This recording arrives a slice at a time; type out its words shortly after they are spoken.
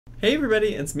Hey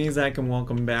everybody, it's me Zach and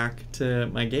welcome back to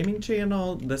my gaming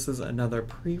channel. This is another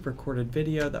pre-recorded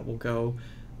video that will go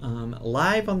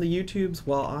live on the YouTubes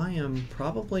while I am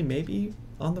probably maybe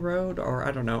on the road, or I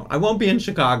don't know. I won't be in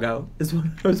Chicago is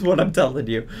what I'm telling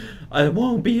you. I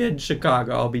won't be in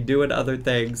Chicago. I'll be doing other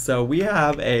things. So we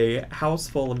have a house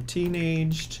full of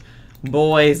teenaged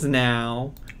boys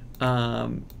now.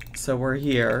 So we're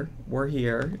here. We're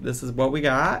here. This is what we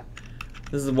got.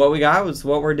 This is what we got, was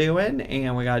what we're doing,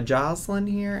 and we got Jocelyn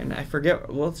here, and I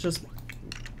forget, well, it's just,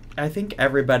 I think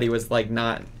everybody was like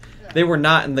not, they were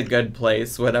not in the good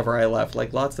place whenever I left,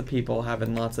 like lots of people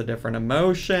having lots of different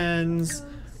emotions,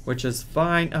 which is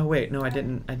fine. Oh wait, no, I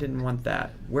didn't want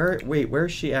that. Wait,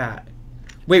 where's she at?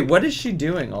 Wait, what is she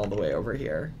doing all the way over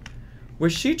here?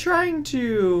 Was she trying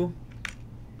to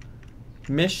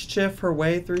mischief her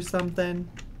way through something?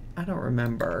 I don't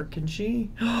remember. Can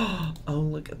she? Oh,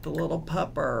 look at the little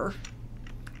pupper.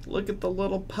 Look at the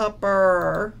little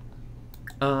pupper.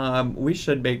 We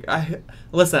should make...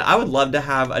 Listen, I would love to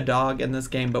have a dog in this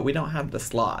game, but we don't have the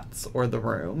slots or the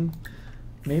room.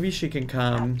 Maybe she can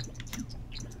come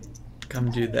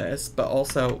do this. But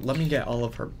also, let me get all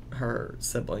of her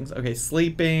siblings. Okay,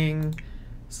 sleeping.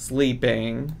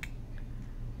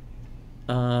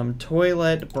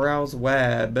 Toilet, browse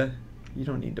web. You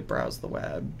don't need to browse the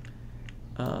web.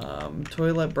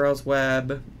 Toilet, browse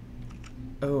web.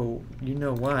 Oh, you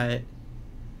know what?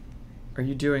 Are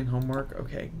you doing homework?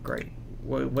 Okay, great.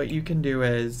 What you can do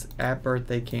is add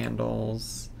birthday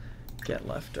candles, get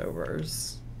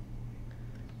leftovers.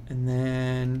 And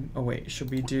then, oh wait,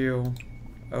 should we do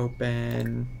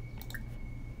open?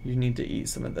 You need to eat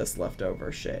some of this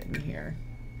leftover shit in here.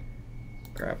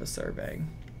 Grab a serving.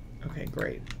 Okay,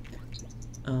 great.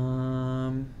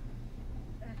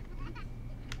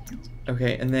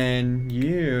 Okay, and then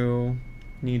you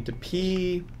need to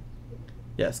pee.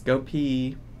 Yes, go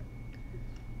pee.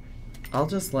 I'll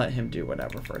just let him do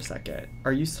whatever for a second.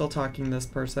 Are you still talking to this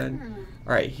person?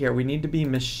 Alright, here, we need to be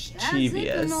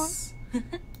mischievous.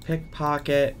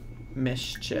 Pickpocket,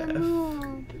 mischief.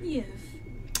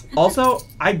 Also,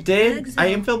 I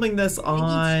am filming this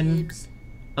on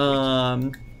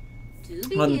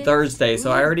Thursday,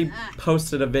 so I already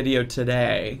posted a video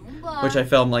today, which I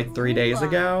filmed like 3 days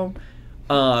ago.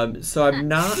 So I'm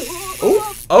not...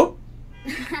 Oh! Oh!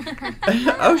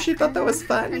 Oh, she thought that was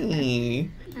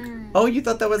funny. Oh, you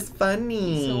thought that was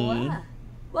funny.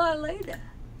 Plant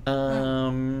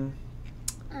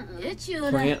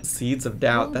seeds of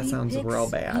doubt. That sounds real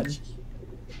bad.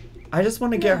 I just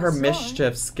want to get her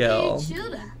mischief skill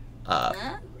up.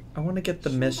 I want to get the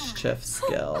mischief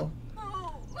skill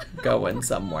going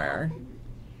somewhere.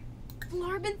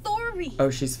 Oh,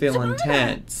 she's feeling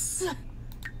tense.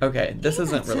 Okay, this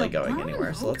isn't really going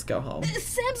anywhere, so let's go home.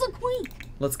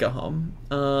 Let's go home.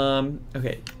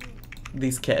 Okay.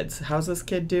 These kids. How's this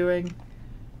kid doing?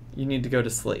 You need to go to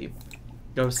sleep.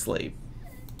 Go sleep.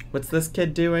 What's this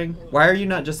kid doing? Why are you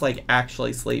not just like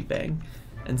actually sleeping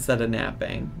instead of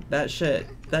napping? That shit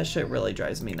really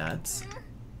drives me nuts.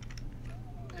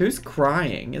 Who's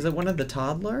crying? Is it one of the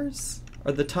toddlers?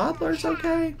 Are the toddlers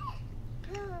okay?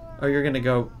 Oh, you're gonna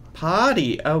go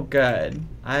potty. Oh, good.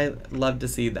 I love to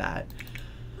see that.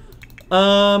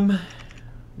 What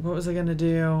was I gonna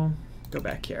do? Go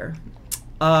back here.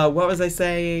 What was I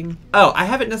saying? Oh, I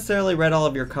haven't necessarily read all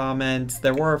of your comments.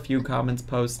 There were a few comments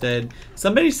posted.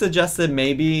 Somebody suggested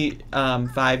maybe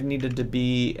 5 needed to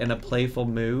be in a playful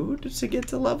mood to get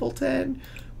to level 10.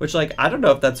 Which, like, I don't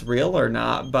know if that's real or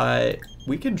not, but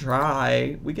we can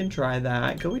try. We can try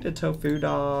that. Go eat a tofu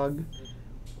dog.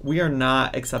 We are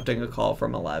not accepting a call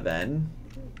from 11.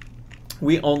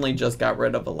 We only just got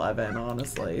rid of 11,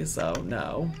 honestly, so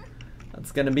no.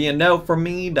 That's gonna be a no from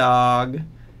me, dog.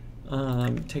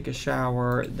 Take a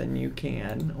shower, then you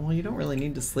can. Well, you don't really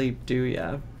need to sleep, do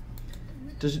ya?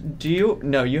 Do you?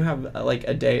 No, you have like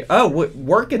a day. Oh,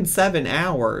 work in 7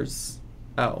 hours.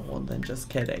 Oh, well then just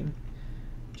kidding.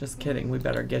 Just kidding, we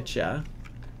better get ya.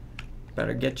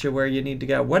 Better get you where you need to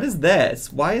go. What is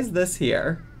this? Why is this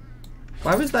here?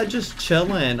 Why was that just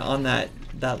chilling on that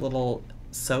little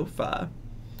sofa?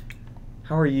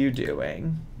 How are you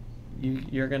doing?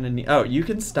 You're gonna need... Oh, you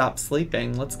can stop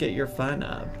sleeping. Let's get your fun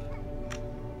up.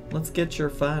 Let's get your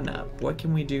fun up. What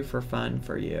can we do for fun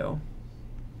for you?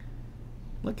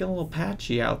 Looking a little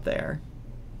patchy out there.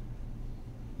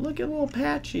 Looking a little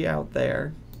patchy out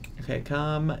there. Okay,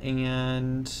 come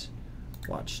and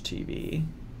watch TV.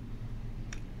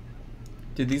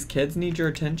 Do these kids need your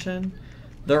attention?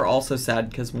 They're also sad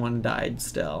because one died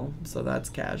still, so that's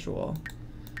casual.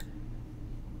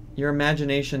 Your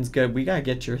imagination's good. We gotta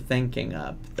get your thinking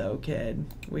up, though, kid.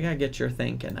 We gotta get your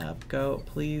thinking up. Go,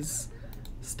 please.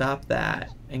 Stop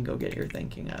that and go get your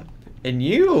thinking up. And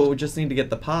you just need to get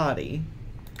the potty.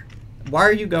 Why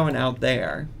are you going out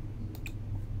there?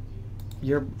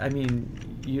 I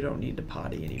mean, you don't need to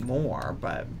potty anymore,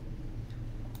 but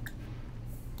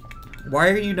why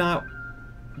are you not,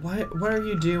 what are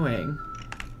you doing?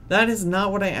 That is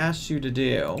not what I asked you to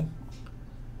do.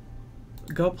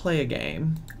 Go play a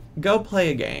game. Go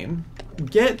play a game.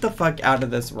 Get the fuck out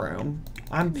of this room.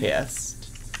 I'm pissed.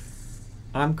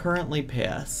 I'm currently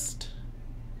pissed.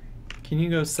 Can you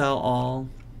go sell all?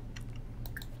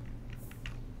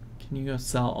 Can you go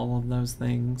sell all of those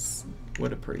things?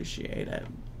 Would appreciate it.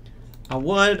 I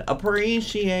would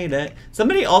appreciate it.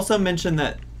 Somebody also mentioned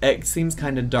that it seems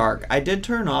kind of dark. I did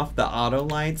turn off the auto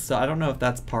lights, so I don't know if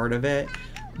that's part of it.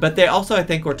 But they also, I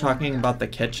think, were talking about the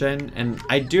kitchen, and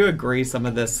I do agree some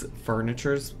of this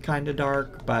furniture's kind of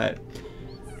dark, but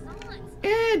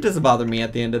it doesn't bother me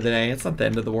at the end of the day. It's not the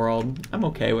end of the world. I'm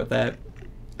okay with it.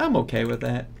 I'm okay with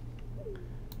it.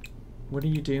 What are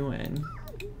you doing?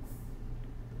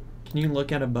 Can you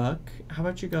look at a book? How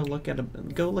about you go look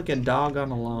at Dog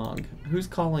on a Log? Who's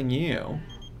calling you?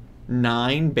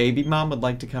 9? Baby mom would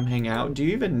like to come hang out. Do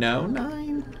you even know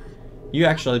 9? You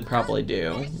actually probably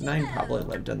do. 9 probably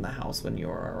lived in the house when you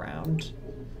were around.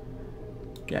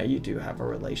 Yeah, you do have a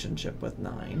relationship with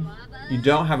 9. You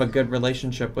don't have a good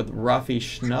relationship with Ruffy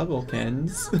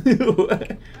Snugglekins.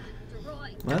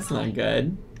 That's not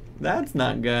good. That's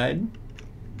not good.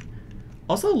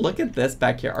 Also, look at this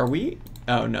back here. Are we...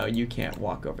 Oh, no, you can't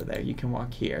walk over there. You can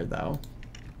walk here, though.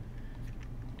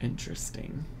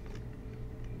 Interesting.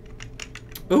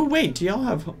 Oh, wait. Do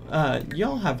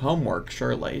y'all have homework,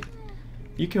 surely.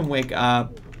 You can wake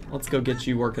up. Let's go get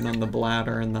you working on the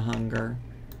bladder and the hunger.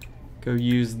 Go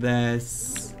use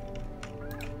this.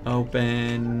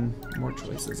 Open. More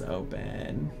choices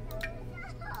open.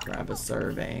 Grab a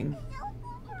serving.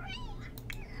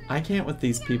 I can't with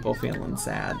these people feeling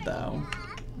sad, though.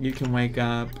 You can wake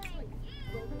up.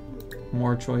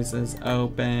 More choices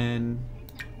open.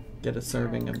 Get a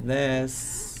serving of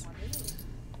this.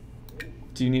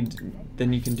 Do you need...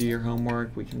 Then you can do your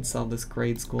homework. We can sell this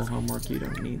grade school homework. You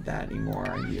don't need that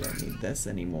anymore. You don't need this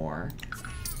anymore.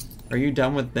 Are you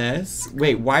done with this?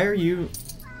 Wait, why are you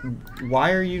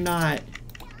not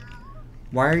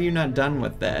done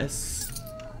with this?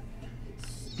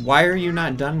 Why are you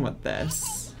not done with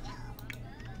this?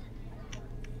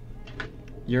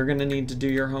 You're gonna need to do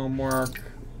your homework.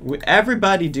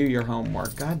 Everybody do your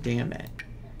homework. God damn it.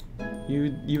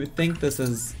 You would think this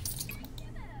is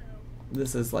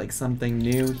like something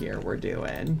new here we're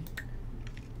doing.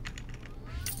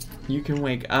 You can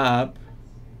wake up.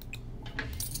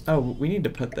 Oh, we need to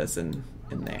put this in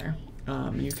there.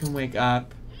 You can wake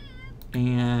up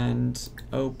and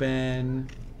open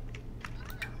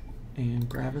and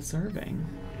grab a serving.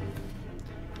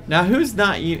 Now who's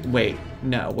not eat? Wait,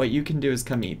 no. What you can do is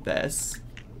come eat this.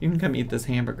 You can come eat this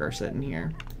hamburger sitting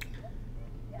here.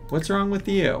 What's wrong with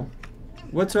you?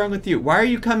 What's wrong with you? Why are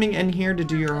you coming in here to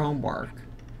do your homework?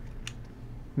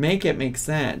 Make it make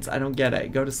sense. I don't get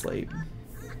it. Go to sleep.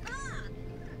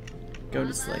 Go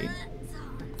to sleep.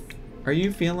 Are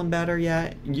you feeling better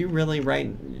yet? You really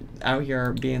right out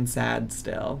here being sad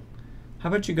still. How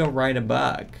about you go write a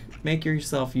book? Make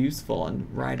yourself useful and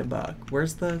write a book.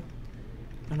 Where's the...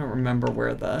 I don't remember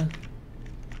where the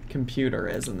computer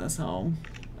is in this home.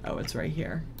 Oh, it's right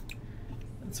here.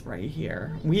 It's right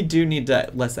here. We do need to...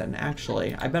 Listen,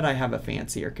 actually, I bet I have a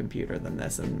fancier computer than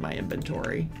this in my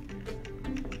inventory.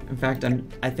 In fact,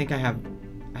 I think I have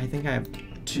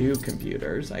 2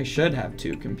 computers. I should have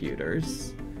 2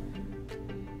 computers.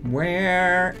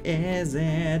 Where is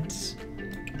it?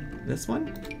 This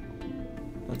one?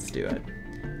 Let's do it.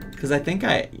 Because I think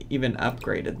I even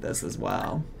upgraded this as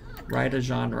well. Write a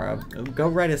genre. Go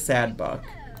write a sad book.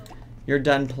 You're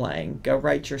done playing. Go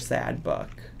write your sad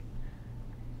book.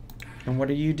 And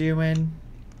what are you doing?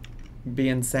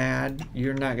 Being sad?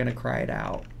 You're not going to cry it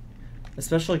out.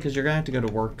 Especially because you're going to have to go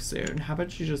to work soon. How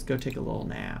about you just go take a little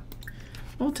nap?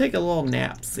 We'll take a little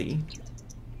nap-see.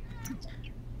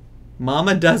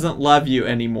 Mama doesn't love you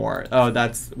anymore. Oh,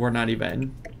 we're not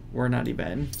even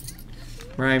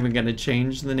going to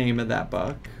change the name of that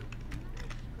book.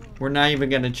 We're not even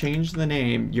going to change the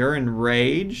name. You're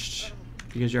enraged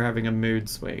because you're having a mood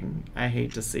swing. I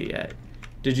hate to see it.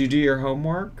 Did you do your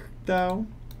homework, though?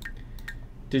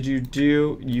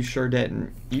 You sure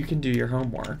didn't. You can do your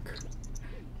homework.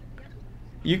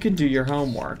 You can do your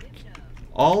homework.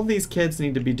 All of these kids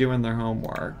need to be doing their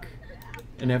homework.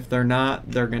 And if they're not,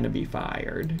 they're going to be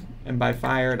fired. And by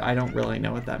fired, I don't really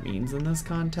know what that means in this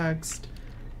context.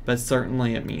 But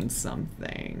certainly it means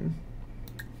something.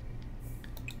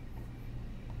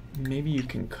 Maybe you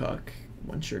can cook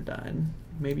once you're done.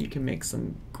 Maybe you can make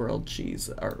some grilled cheese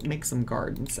or make some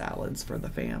garden salads for the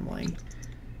family.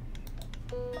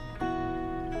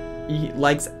 He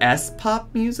likes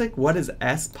S-pop music? What is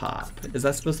S-pop? Is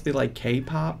that supposed to be like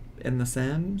K-pop in The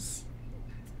Sims?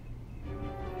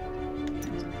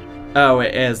 Oh,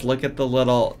 it is. Look at the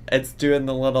little... It's doing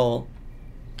the little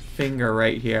finger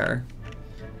right here.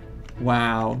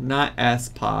 Wow, not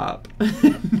S-pop.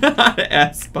 Not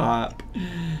S-pop.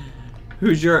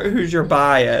 Who's your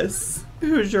bias?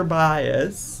 Who's your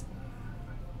bias?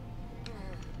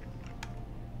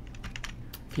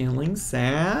 Feeling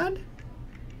sad?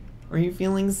 Are you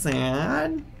feeling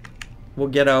sad? We'll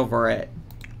get over it.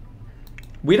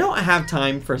 We don't have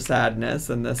time for sadness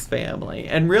in this family.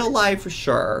 In real life,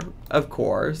 sure, of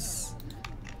course,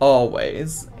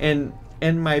 always. In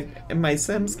my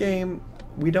Sims game,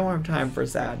 we don't have time for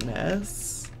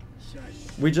sadness.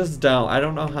 We just don't. I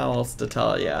don't know how else to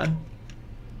tell ya.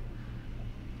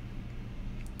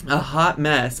 A hot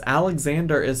mess.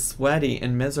 Alexander is sweaty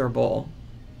and miserable.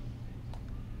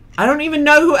 I don't even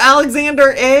know who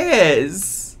Alexander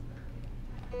is.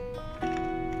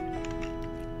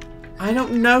 I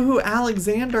don't know who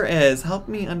Alexander is. Help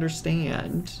me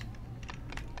understand.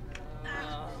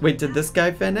 Wait, did this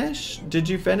guy finish? Did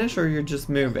you finish or you're just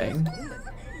moving?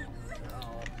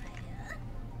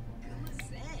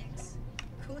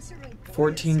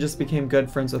 14 just became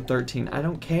good friends with 13. I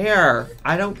don't care.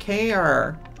 I don't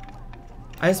care.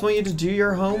 I just want you to do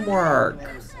your homework.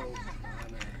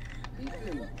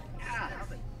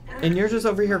 And you're just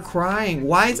over here crying.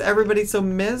 Why is everybody so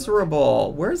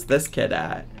miserable? Where's this kid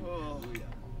at?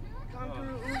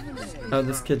 Oh,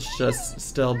 this kid's just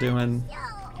still doing...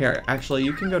 Here, actually,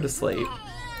 you can go to sleep.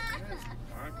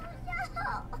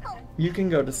 You can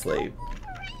go to sleep.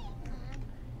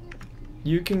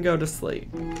 You can go to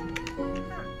sleep.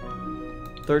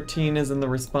 13 is in the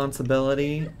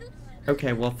responsibility.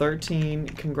 Okay, well, 13,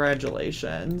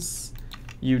 congratulations.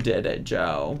 You did it,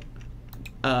 Joe.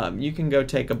 You can go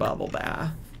take a bubble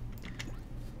bath.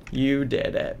 You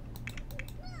did it.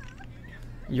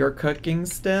 You're cooking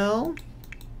still?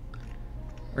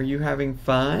 Are you having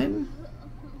fun?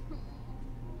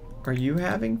 Are you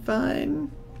having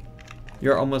fun?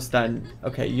 You're almost done.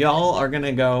 Okay, y'all are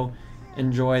gonna go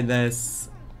enjoy this.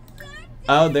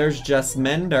 Oh, there's Just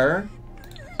Mender.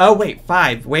 Oh, wait,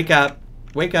 5. Wake up.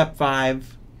 Wake up,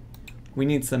 5. We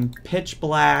need some pitch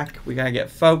black. We gotta get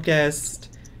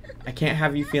focused. I can't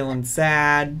have you feeling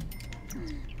sad.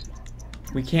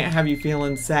 We can't have you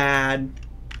feeling sad.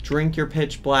 Drink your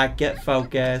pitch black. Get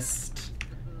focused.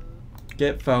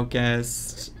 Get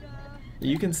focused.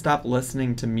 You can stop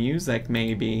listening to music,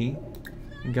 maybe.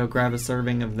 And go grab a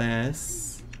serving of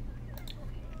this.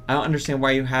 I don't understand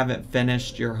why you haven't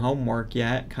finished your homework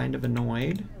yet. Kind of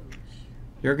annoyed.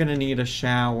 You're gonna need a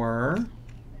shower.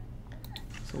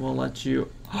 So we'll let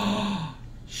you...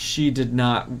 She did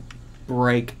not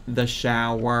break the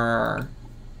shower.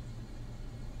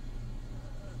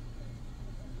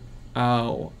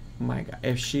 Oh my god.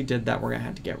 If she did that, we're gonna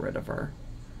have to get rid of her.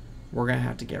 We're gonna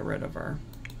have to get rid of her.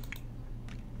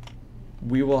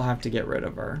 We will have to get rid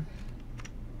of her.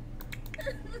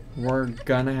 We're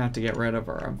gonna have to get rid of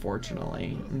her,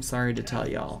 unfortunately. I'm sorry to tell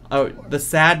y'all. Oh, the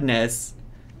sadness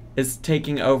is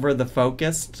taking over the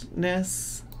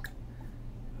focusedness.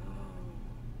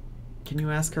 Can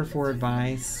you ask her for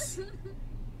advice?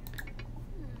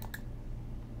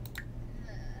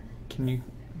 Can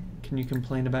you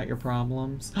complain about your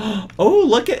problems? Oh,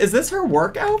 look at, is this her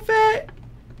work outfit?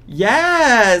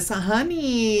 Yes,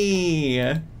 honey.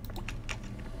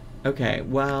 Okay,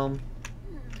 well,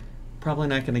 probably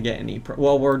not gonna get any.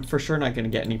 Well, we're for sure not gonna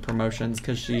get any promotions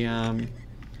because she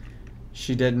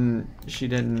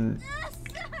didn't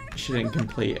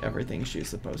complete everything she was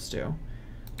supposed to.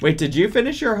 Wait, did you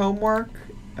finish your homework?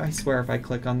 I swear, if I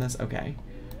click on this, okay.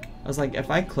 I was like,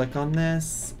 if I click on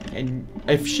this and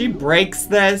if she breaks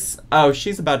this, oh,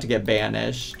 she's about to get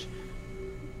banished.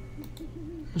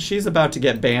 She's about to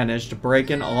get banished,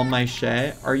 breaking all my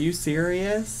shit. Are you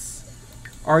serious?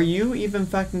 Are you even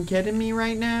fucking kidding me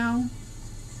right now?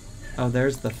 Oh,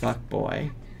 there's the fuck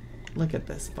boy. Look at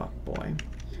this fuck boy.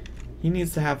 He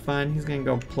needs to have fun. He's gonna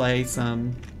go play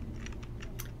some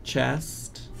chess.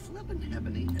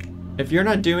 If you're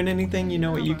not doing anything, you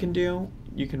know what you can do?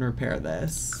 You can repair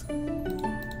this.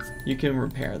 You can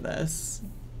repair this.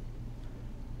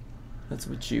 That's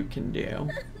what you can do.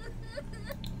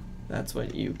 That's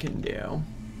what you can do.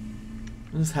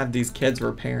 Let's have these kids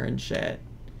repairing shit.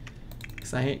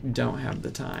 Because I don't have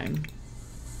the time.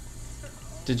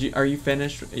 Are you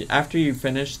finished? After you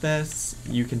finish this,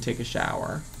 you can take a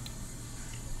shower.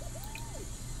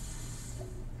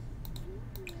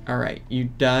 Alright, you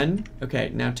done? Okay,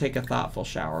 now take a thoughtful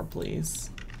shower, please.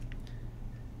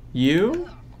 You?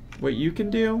 What you can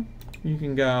do? You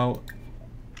can go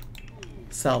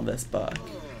sell this book.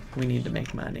 We need to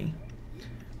make money.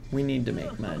 We need to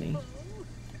make money.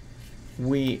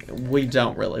 We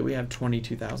don't really. We have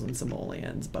 22,000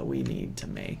 simoleons, but we need to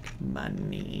make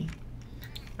money.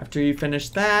 After you finish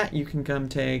that, you can come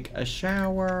take a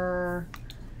shower.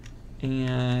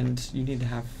 And you need to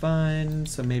have fun,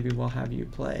 so maybe we'll have you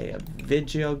play a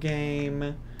video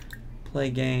game,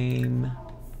 play game.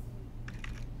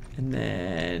 And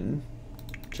then,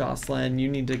 Jocelyn, you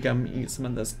need to come eat some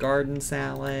of this garden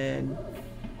salad.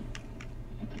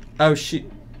 Oh, she's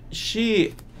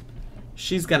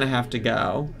gonna have to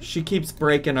go. She keeps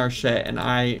breaking our shit,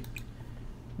 and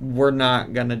we're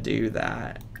not gonna do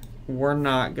that. We're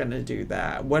not gonna do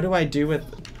that. What do I do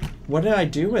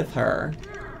with her?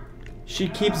 She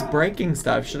keeps breaking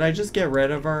stuff. Should I just get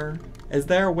rid of her? Is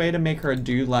there a way to make her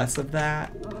do less of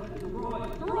that?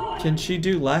 Can she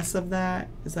do less of that?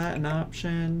 Is that an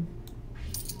option?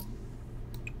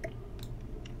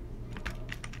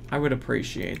 I would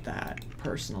appreciate that,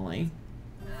 personally.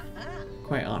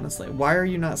 Quite honestly. Why are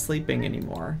you not sleeping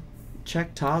anymore?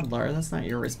 Check toddler. That's not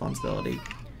your responsibility.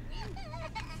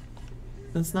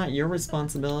 That's not your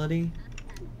responsibility.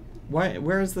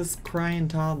 Where is this crying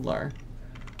toddler?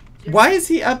 Why is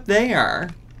he up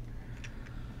there?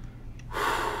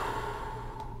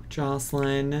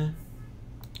 Jocelyn,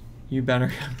 you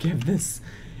better come give this.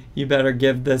 You better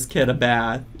give this kid a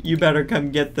bath. You better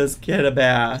come get this kid a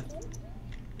bath.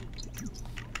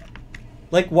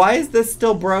 Like, why is this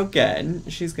still broken?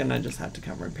 She's gonna just have to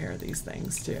come repair these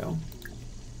things too.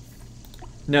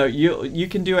 No, you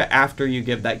can do it after you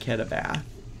give that kid a bath.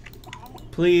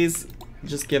 Please,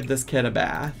 just give this kid a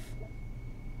bath.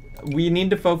 We need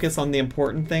to focus on the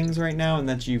important things right now, and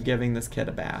that's you giving this kid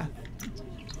a bath.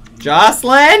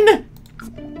 Jocelyn!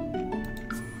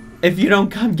 If you don't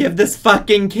come give this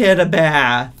fucking kid a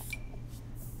bath.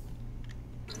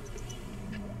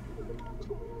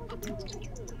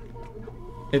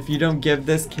 If you don't give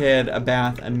this kid a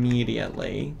bath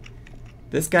immediately.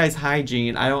 This guy's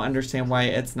hygiene, I don't understand why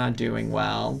it's not doing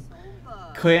well.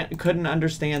 Couldn't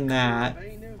understand that.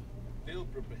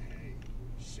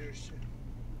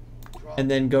 And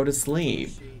then go to sleep.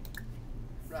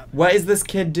 What is this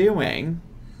kid doing?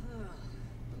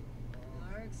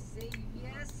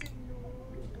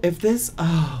 If this,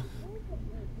 oh.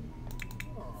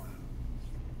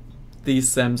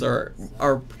 These Sims are,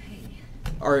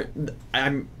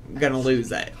 I'm gonna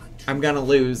lose it. I'm gonna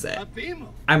lose it.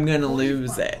 I'm gonna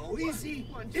lose it.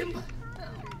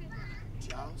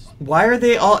 Why are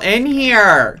they all in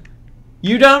here?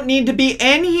 You don't need to be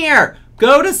in here.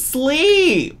 Go to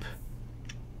sleep.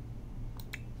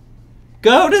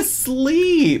 Go to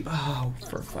sleep. Oh,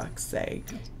 for fuck's sake.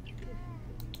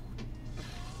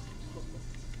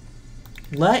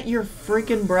 Let your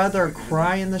freaking brother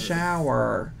cry in the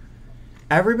shower.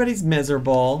 Everybody's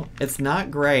miserable. It's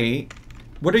not great.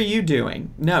 What are you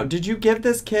doing? No, did you give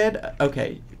this kid?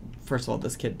 Okay, first of all,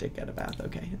 this kid did get a bath.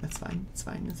 Okay, that's fine. It's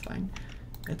fine. It's fine.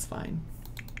 It's fine.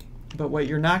 But what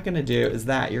you're not going to do is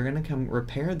that you're going to come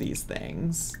repair these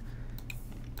things.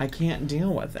 I can't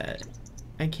deal with it.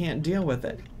 I can't deal with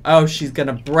it. Oh, she's going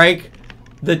to break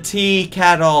the tea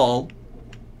kettle.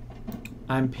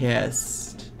 I'm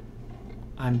pissed.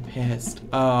 I'm pissed.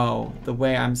 Oh, the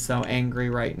way I'm so angry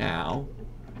right now.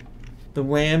 The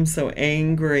way I'm so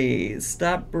angry.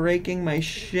 Stop breaking my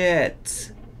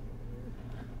shit.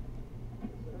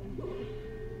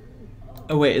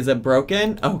 Oh, wait, is it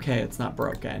broken? Okay, it's not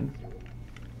broken.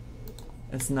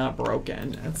 It's not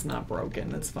broken. It's not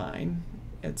broken. It's fine.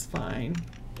 It's fine.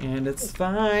 And it's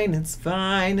fine. It's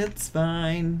fine. It's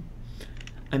fine.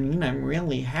 I mean, I'm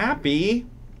really happy.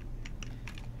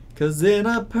 'Cause in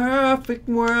a perfect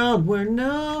world where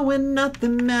no and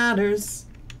nothing matters,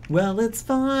 well, it's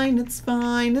fine. It's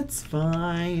fine. It's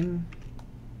fine.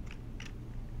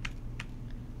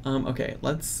 Okay,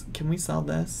 can we sell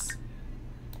this?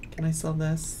 Can I sell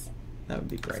this? That would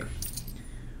be great.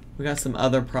 We got some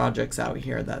other projects out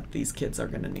here that these kids are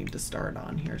gonna need to start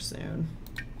on here soon.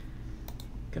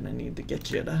 Gonna need to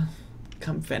get you to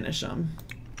come finish them.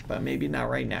 But maybe not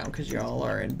right now, because y'all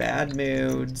are in bad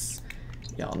moods.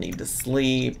 Y'all need to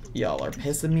sleep. Y'all are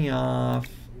pissing me off.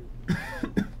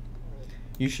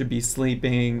 You should be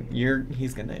sleeping.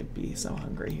 He's gonna be so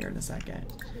hungry here in a second.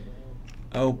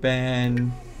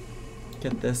 Open.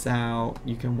 Get this out.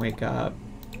 You can wake up.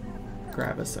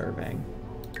 Grab a serving.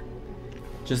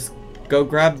 Just go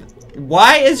grab.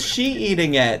 Why is she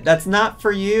eating it? That's not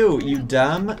for you, you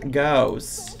dumb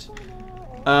ghost.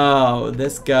 Oh,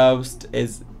 this ghost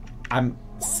is. I'm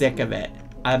sick of it.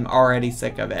 I'm already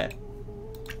sick of it.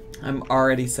 I'm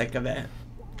already sick of it.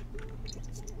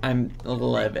 I'm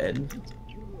livid.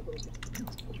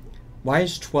 Why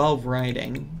is 12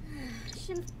 writing?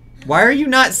 Why are you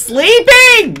not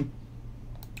sleeping?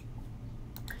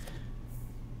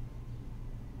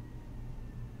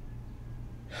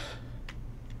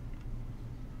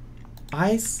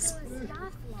 I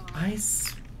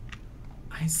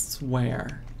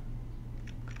swear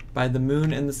by the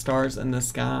moon and the stars in the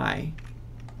sky,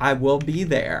 I will be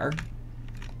there.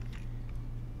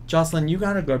 Jocelyn, you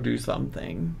gotta go do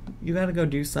something. You gotta go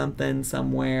do something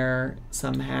somewhere,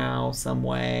 somehow, some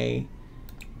way.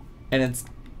 And it's,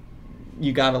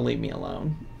 you gotta leave me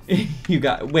alone.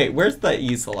 Wait, where's the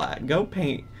easel at? Go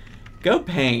paint. Go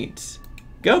paint.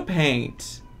 Go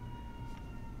paint.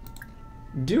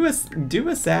 Do a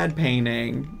sad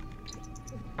painting.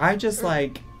 I just,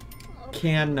 like,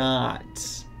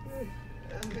 cannot.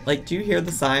 Like, do you hear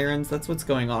the sirens? That's what's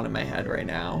going on in my head right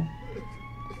now.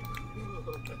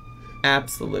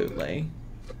 Absolutely.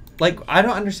 Like, I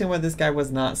don't understand why this guy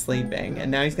was not sleeping. And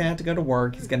now he's gonna have to go to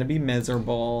work. He's gonna be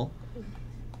miserable.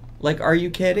 Like, are you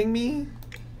kidding me?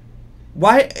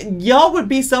 Why? Y'all would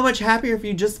be so much happier if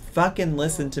you just fucking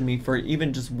listened to me for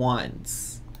even just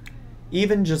once.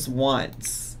 Even just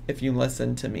once. If you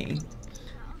listened to me.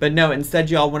 But no,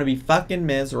 instead y'all want to be fucking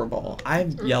miserable.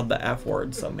 I've yelled the F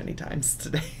word so many times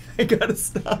today. I gotta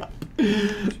stop.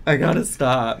 I gotta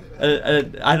stop.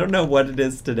 I don't know what it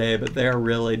is today, but they're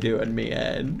really doing me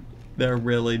in. They're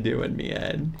really doing me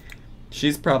in.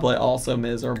 She's probably also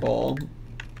miserable.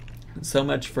 So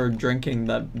much for drinking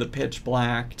the pitch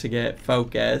black to get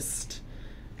focused.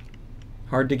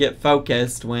 Hard to get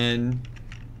focused when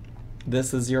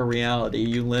this is your reality.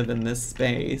 You live in this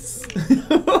space.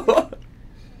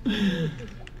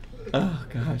 Oh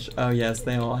gosh. Oh yes,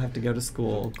 they all have to go to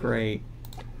school. Great.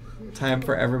 Time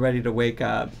for everybody to wake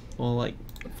up. Well, like,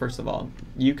 first of all,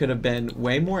 you could have been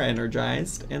way more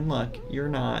energized, and look, you're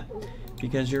not,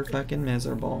 because you're fucking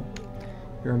miserable.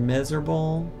 You're a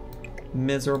miserable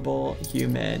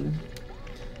human.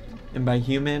 And by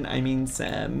human, I mean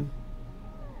Sim.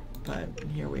 But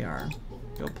here we are.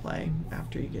 Go play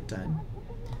after you get done.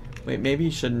 Wait, maybe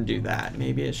you shouldn't do that.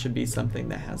 Maybe it should be something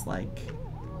that has, like,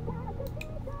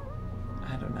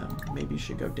 I don't know. Maybe you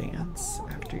should go dance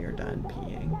after you're done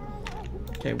peeing.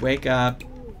 Okay, wake up.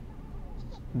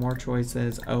 More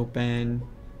choices. Open.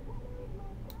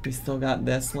 We still got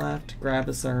this left. Grab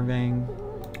a serving.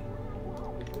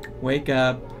 Wake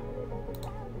up.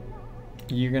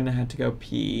 You're gonna have to go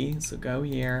pee. So go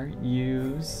here.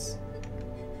 Use.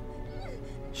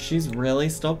 She's really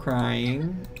still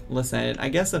crying. Listen, I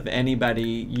guess if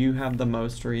anybody, you have the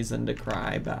most reason to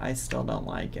cry, but I still don't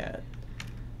like it.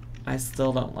 I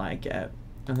still don't like it.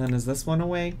 And then is this one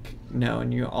awake? No,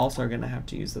 and you also are gonna have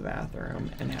to use the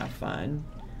bathroom and have fun.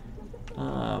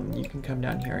 You can come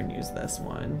down here and use this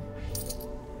one.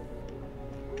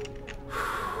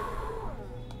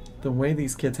 The way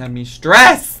these kids have me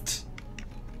stressed!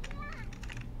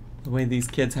 The way these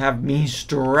kids have me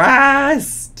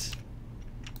stressed!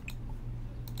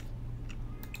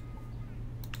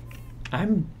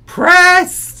 I'm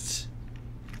pressed!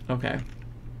 Okay.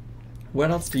 What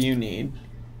else do you need?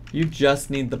 You just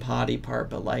need the potty part,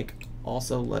 but like,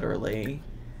 also literally,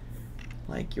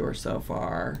 like, you're so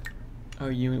far. Oh,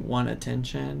 you want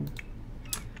attention?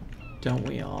 Don't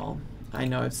we all? I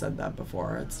know I've said that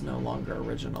before. It's no longer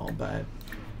original, but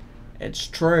it's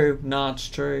true. No, it's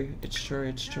true. It's true.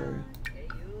 It's true.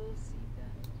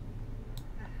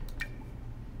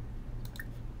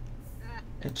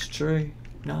 It's true.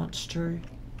 No, it's true.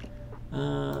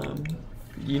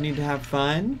 You need to have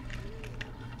fun.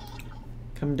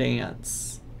 Come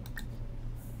dance.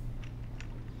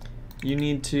 You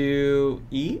need to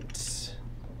eat.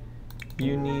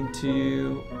 You need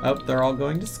to... Oh, they're all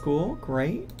going to school.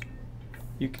 Great.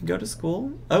 You can go to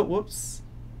school. Oh, whoops.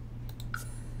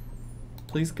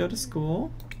 Please go to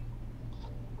school.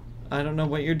 I don't know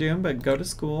what you're doing, but go to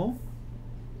school.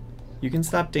 You can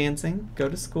stop dancing. Go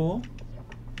to school.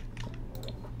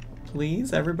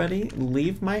 Please, everybody,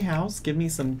 leave my house. Give me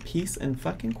some peace and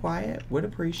fucking quiet. Would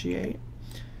appreciate.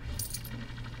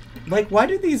 Like, why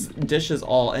do these dishes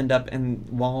all end up in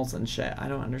walls and shit? I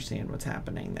don't understand what's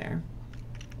happening there.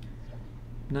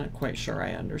 Not quite sure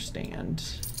I understand.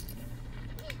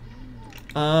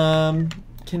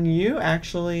 Can you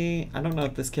actually... I don't know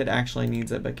if this kid actually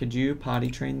needs it, but could you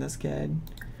potty train this kid?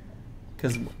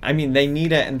 Because, I mean, they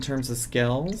need it in terms of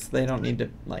skills. They don't need to,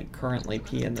 like, currently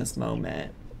pee in this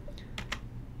moment.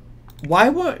 Why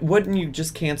wouldn't you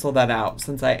just cancel that out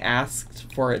since I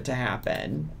asked for it to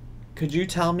happen? Could you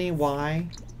tell me why?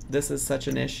 this is such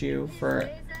an issue for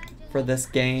this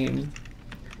game.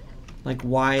 Like,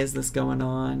 why is this going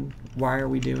on? Why are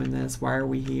we doing this? Why are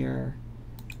we here?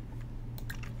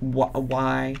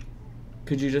 Why?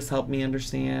 Could you just help me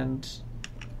understand,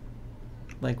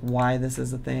 like, why this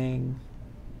is a thing?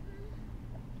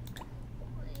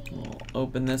 We'll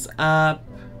open this up.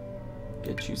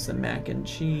 Get you some mac and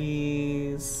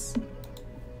cheese.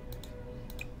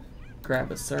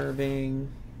 Grab a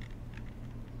serving.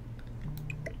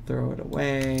 Throw it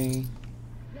away.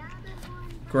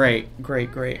 Great,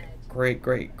 great, great, great,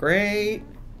 great, great.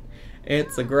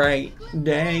 It's a great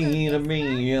day to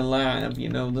be alive. You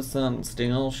know the sun's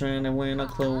still shining when I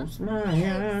close my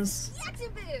eyes.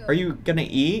 Are you gonna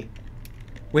eat?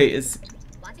 Wait, is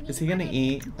he gonna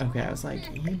eat? Okay, I was like,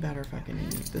 he better fucking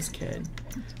eat, this kid.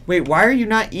 Wait, why are you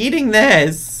not eating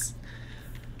this?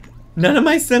 None of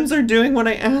my Sims are doing what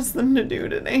I asked them to do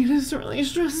today. It's really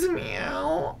stressing me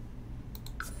out.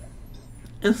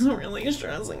 It's really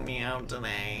stressing me out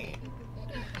today.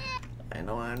 I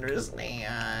don't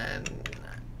understand.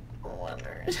 I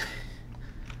wonder.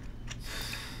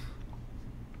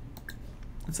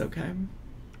 It's okay.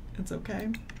 It's okay.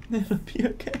 It'll be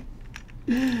okay.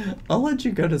 I'll let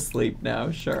you go to sleep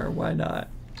now. Sure, why not?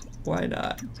 Why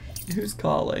not? Who's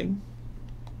calling?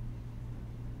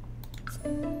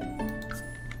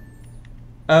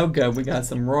 Oh, good. We got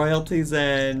some royalties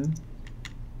in.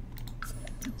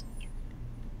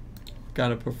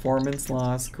 Got a performance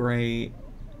loss. Great.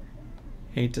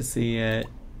 Hate to see it.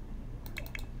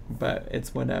 But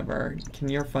it's whatever. Can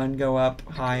your fun go up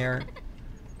higher?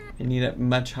 I need it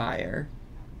much higher.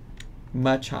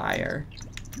 Much higher.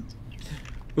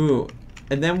 Ooh.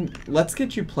 And then let's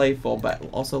get you playful, but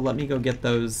also let me go get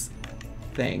those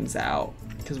things out.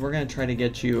 Because we're going to try to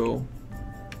get you...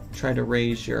 Try to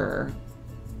raise your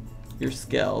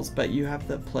skills. But you have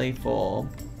the playful...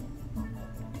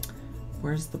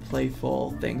 Where's the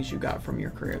playful things you got from your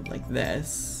career? Like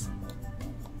this.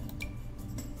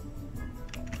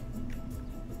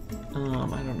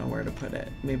 I don't know where to put it.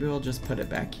 Maybe we'll just put it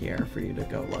back here for you to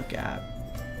go look at.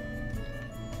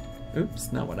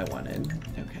 Oops, not what I wanted.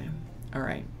 Okay.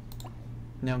 Alright.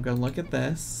 Now go look at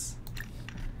this.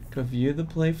 Go view the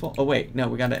playful... Oh wait, no,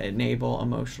 we gotta enable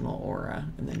emotional aura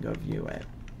and then go view it.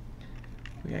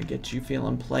 We gotta get you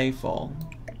feeling playful.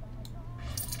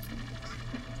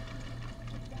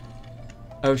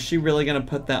 Oh, is she really gonna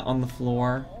put that on the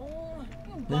floor?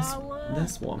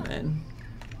 This woman.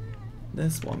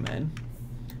 This woman.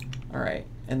 Alright,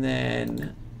 and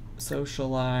then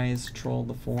socialize, troll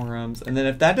the forums. And then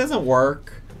if that doesn't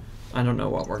work, I don't know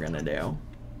what we're gonna do.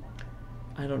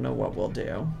 I don't know what we'll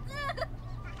do.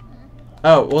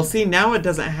 Oh, well see, now it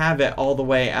doesn't have it all the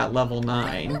way at level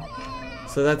 9.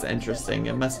 So that's interesting.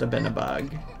 It must have been a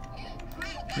bug.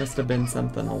 Must have been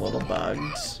something a little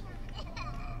bugged.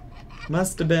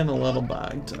 Must have been a little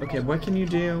bugged. Okay, what can you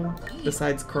do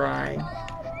besides cry?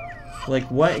 Like,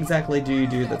 what exactly do you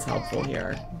do that's helpful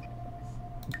here?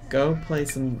 Go play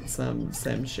some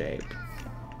sim shape.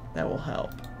 That will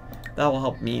help. That will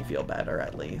help me feel better,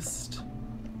 at least.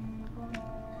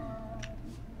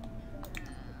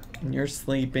 And you're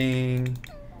sleeping.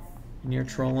 And you're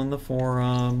trolling the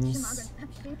forums.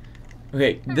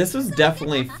 Okay, this was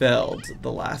definitely filled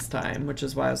the last time, which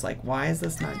is why I was like, why is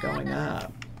this not going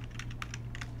up?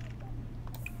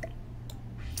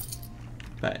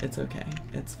 But it's okay.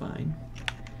 It's fine.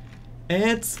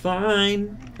 It's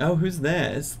fine. Oh, who's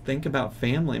this? Think about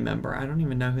family member. I don't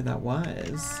even know who that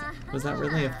was. Was that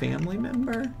really a family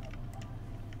member?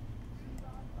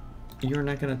 You're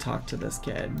not going to talk to this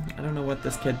kid. I don't know what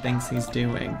this kid thinks he's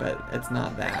doing, but it's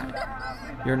not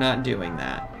that. You're not doing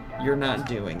that. You're not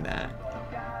doing that.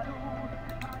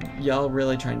 Y'all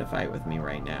really trying to fight with me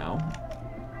right now.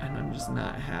 And I'm just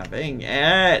not having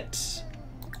it.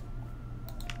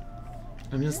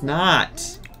 I'm just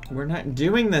not. We're not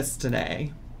doing this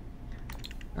today.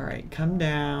 Alright, come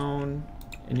down.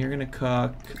 And you're gonna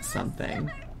cook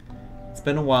something. It's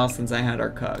been a while since I had her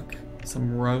cook.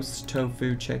 Some roast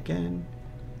tofu chicken.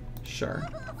 Sure.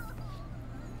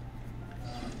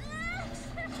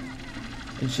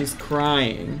 And she's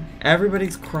crying.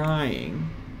 Everybody's crying.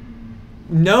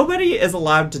 Nobody is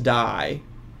allowed to die.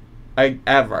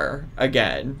 Ever.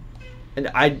 Again.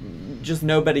 And just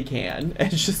nobody can.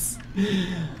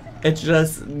 It's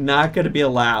just not going to be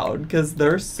allowed because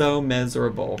they're so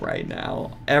miserable right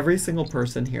now. Every single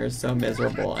person here is so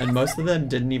miserable, and most of them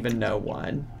didn't even know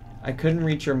one. I couldn't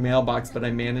reach your mailbox, but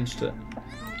I managed to...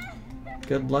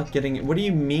 Good luck getting it. What do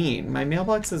you mean? My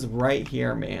mailbox is right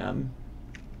here, ma'am.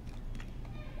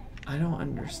 I don't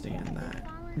understand that.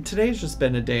 Today's just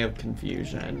been a day of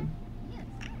confusion.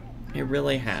 It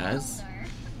really has.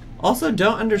 Also,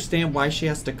 don't understand why she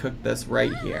has to cook this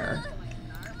right here.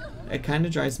 It kind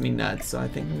of drives me nuts, so I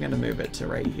think I'm gonna move it to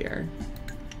right here.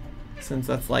 Since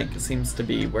that's like, seems to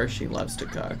be where she loves to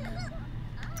cook.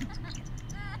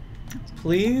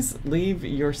 Please leave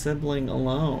your sibling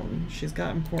alone. She's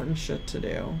got important shit to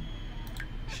do.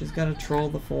 She's gotta troll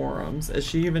the forums. Is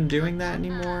she even doing that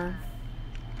anymore?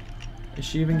 Is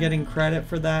she even getting credit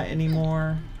for that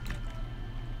anymore?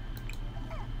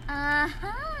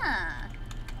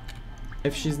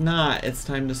 If she's not, it's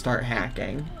time to start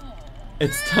hacking.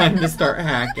 It's time to start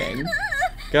hacking.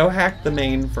 Go hack the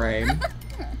mainframe.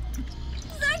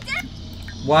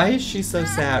 Why is she so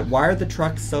sad? Why are the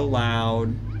trucks so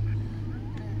loud?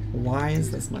 Why is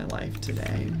this my life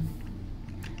today?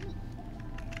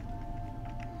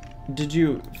 Did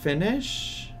you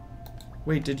finish?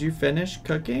 Wait, did you finish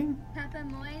cooking?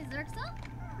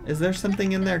 Is there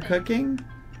something in there cooking?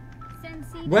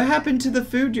 What happened to the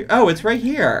food? Oh, it's right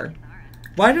here.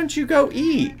 Why don't you go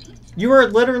eat? You are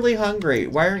literally hungry.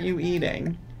 Why aren't you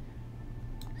eating?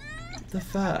 The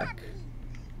fuck?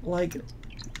 Like,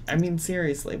 I mean,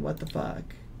 seriously, what the fuck?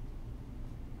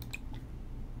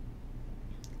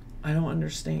 I don't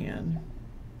understand.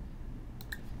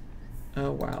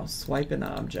 Oh, wow. Swiping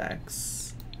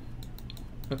objects.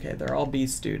 Okay, they're all B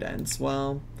students.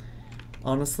 Well,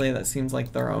 honestly, that seems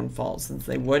like their own fault since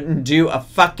they wouldn't do a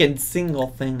fucking single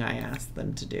thing I asked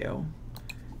them to do.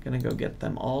 Gonna go get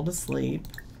them all to sleep.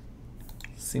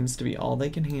 Seems to be all they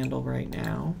can handle right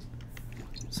now.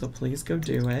 So please go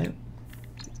do it.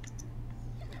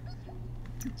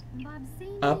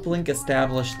 Uplink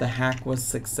established the hack was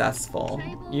successful.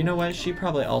 You know what? She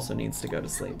probably also needs to go to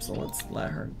sleep, so let's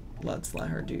let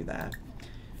her do that.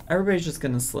 Everybody's just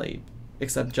gonna sleep,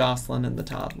 except Jocelyn and the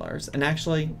toddlers. And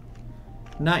actually,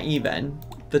 not even.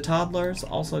 The toddlers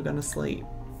also gonna sleep.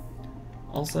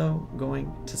 Also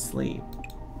going to sleep.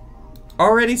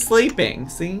 Already sleeping,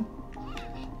 see?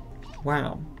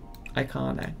 Wow.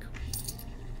 Iconic.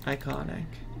 Iconic.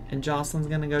 And Jocelyn's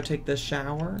gonna go take this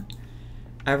shower.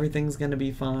 Everything's gonna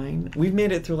be fine. We've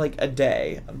made it through like a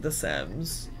day of The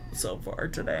Sims so far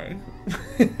today.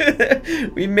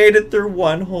 We made it through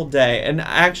one whole day. And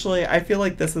actually, I feel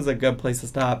like this is a good place to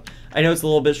stop. I know it's a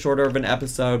little bit shorter of an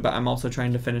episode, but I'm also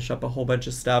trying to finish up a whole bunch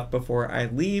of stuff before I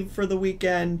leave for the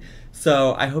weekend.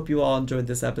 So I hope you all enjoyed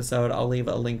this episode. I'll leave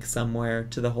a link somewhere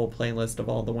to the whole playlist of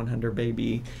all the 100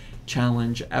 Baby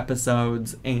Challenge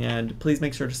episodes, and please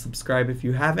make sure to subscribe if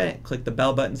you haven't. Click the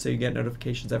bell button so you get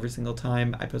notifications every single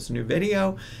time I post a new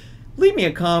video. Leave me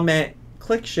a comment,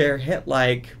 click share, hit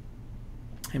like,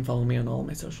 and follow me on all of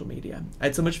my social media. I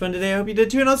had so much fun today. I hope you did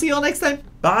too, and I'll see you all next time.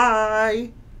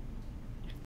 Bye!